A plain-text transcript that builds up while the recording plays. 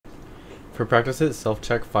For practice it,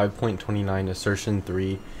 self-check 5.29 assertion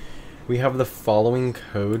 3, we have the following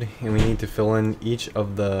code and we need to fill in each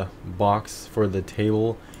of the box for the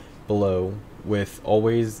table below with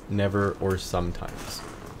always, never, or sometimes.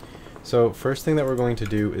 So first thing that we're going to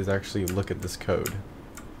do is actually look at this code.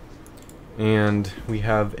 And we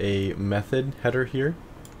have a method header here.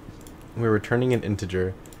 We're returning an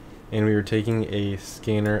integer and we are taking a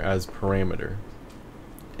scanner as parameter.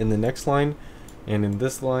 In the next line and in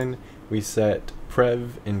this line we set prev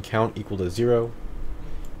and count equal to 0.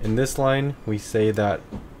 In this line we say that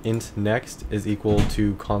int next is equal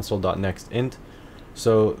to console.nextInt.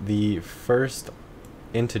 So the first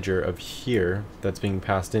integer of here that's being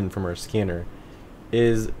passed in from our scanner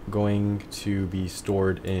is going to be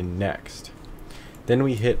stored in next. Then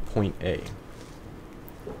we hit point A.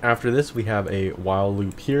 After this we have a while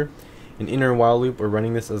loop here. An inner while loop, we're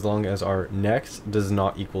running this as long as our next does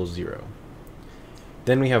not equal 0.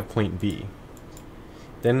 Then we have point B.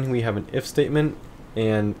 Then we have an if statement,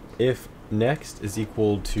 and if next is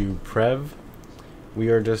equal to prev, we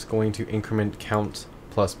are just going to increment count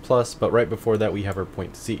plus plus, but right before that we have our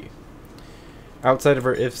point C. Outside of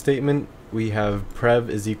our if statement, we have prev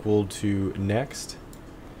is equal to next.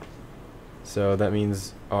 So that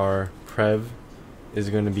means our prev is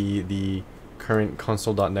going to be the current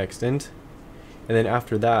console.nextInt. And then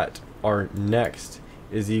after that, our next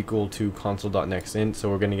is equal to console.nextInt, so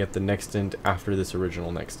we're going to get the nextInt after this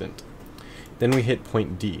original nextInt. Then we hit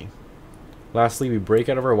point D. Lastly, we break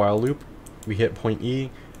out of our while loop, we hit point E,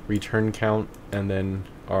 return count, and then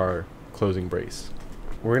our closing brace.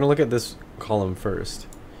 We're going to look at this column first.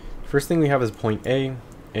 First thing we have is point A,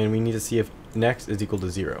 and we need to see if next is equal to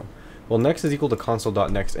 0. Well, next is equal to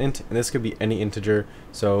console.nextInt, and this could be any integer,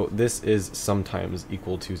 so this is sometimes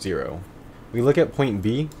equal to 0. We look at point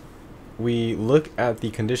B. We look at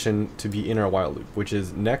the condition to be in our while loop, which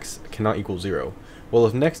is next cannot equal 0. Well,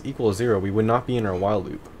 if next equals 0, we would not be in our while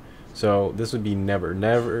loop. So this would be never.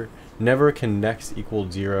 Never can next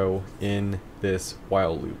equal 0 in this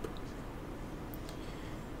while loop.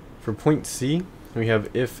 For point C, we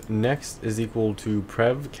have if next is equal to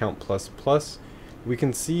prev count plus plus. We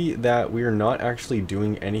can see that we are not actually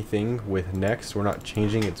doing anything with next. We're not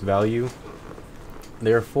changing its value.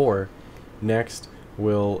 Therefore, next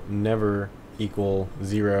will never equal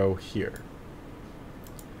 0 here.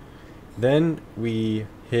 Then we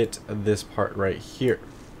hit this part right here.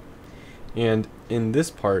 And in this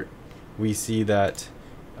part, we see that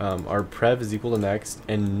our prev is equal to next,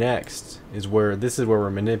 and next is where we're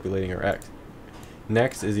manipulating our x.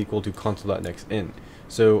 Next is equal to console.nextInt.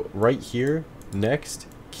 So right here, next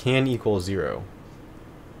can equal 0.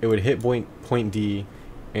 It would hit point D,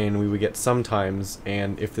 and we would get sometimes,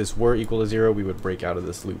 and if this were equal to 0, we would break out of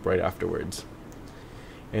this loop right afterwards.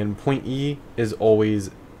 And point E is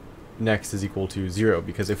always next is equal to 0,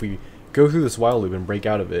 because if we go through this while loop and break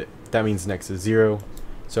out of it, that means next is 0.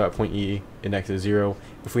 So at point E, next is 0.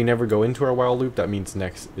 If we never go into our while loop, that means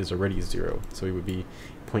next is already 0. So we would be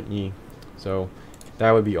point E. So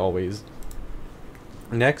that would be always.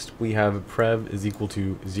 Next, we have prev is equal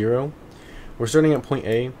to 0. We're starting at point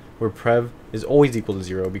A, where prev is always equal to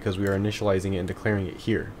 0 because we are initializing it and declaring it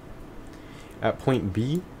here. At point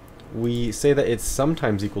B, we say that it's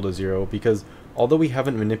sometimes equal to 0 because although we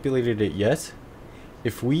haven't manipulated it yet,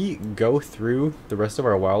 if we go through the rest of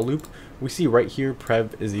our while loop, we see right here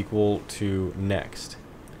prev is equal to next.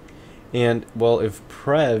 And well, if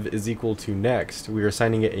prev is equal to next, we are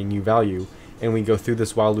assigning it a new value, and we go through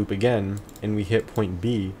this while loop again and we hit point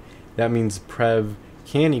B, that means prev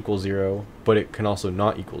can equal 0, but it can also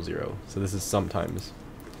not equal 0. So this is sometimes.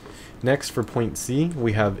 Next, for point C,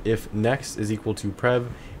 we have if next is equal to prev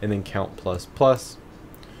and then count plus plus.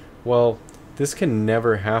 Well, this can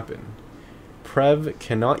never happen. Prev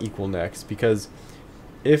cannot equal next because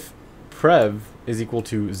if prev is equal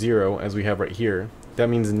to 0, as we have right here, that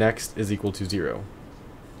means next is equal to 0.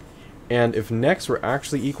 And if next were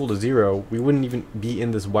actually equal to 0, we wouldn't even be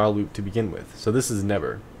in this while loop to begin with. So this is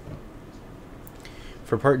never.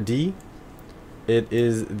 For part D, it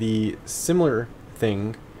is the similar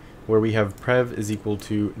thing where we have prev is equal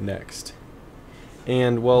to next.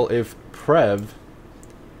 And well, if prev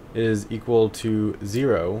is equal to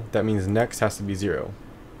 0, that means next has to be 0.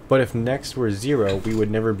 But if next were 0, we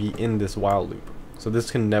would never be in this while loop. So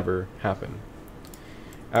this can never happen.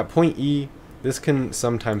 At point E, this can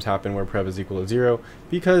sometimes happen where prev is equal to 0,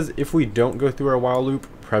 because if we don't go through our while loop,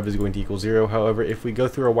 prev is going to equal 0. However, if we go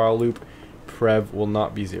through our while loop, prev will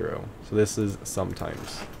not be 0. So this is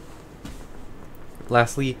sometimes.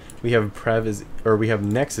 Lastly, we have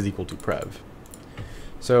next is equal to prev.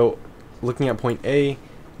 So looking at point A,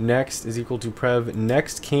 next is equal to prev.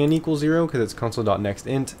 Next can equal 0 because it's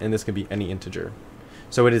console.nextInt, and this can be any integer.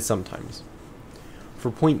 So it is sometimes.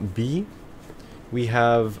 For point B, we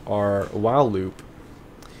have our while loop,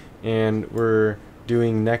 and we're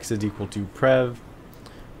doing next is equal to prev.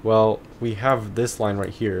 Well, we have this line right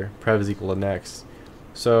here, prev is equal to next.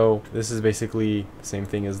 So this is basically the same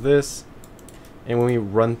thing as this. And when we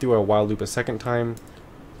run through our while loop a second time,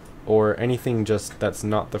 or anything just that's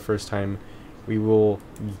not the first time, we will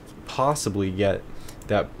possibly get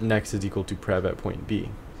that next is equal to prev at point B.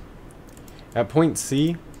 At point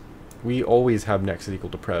C, we always have next is equal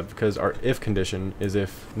to prev because our if condition is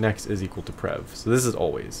if next is equal to prev. So this is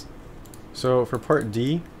always. So for part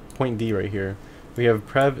D, point D right here, we have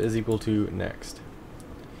prev is equal to next.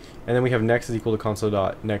 And then we have next is equal to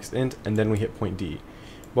console.nextInt, and then we hit point D.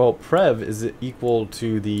 Well, prev is equal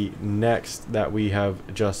to the next that we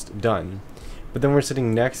have just done. But then we're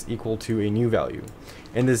setting next equal to a new value.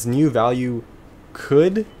 And this new value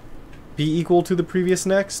could be equal to the previous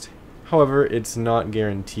next. However, it's not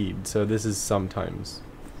guaranteed. So this is sometimes.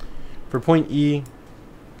 For point E,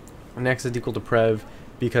 next is equal to prev,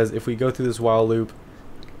 because if we go through this while loop,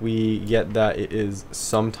 we get that it is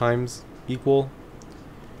sometimes equal.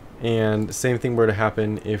 And same thing were to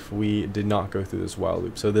happen if we did not go through this while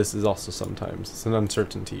loop. So this is also sometimes. It's an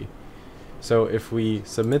uncertainty. So if we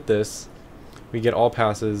submit this, we get all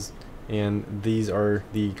passes, and these are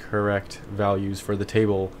the correct values for the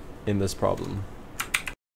table in this problem.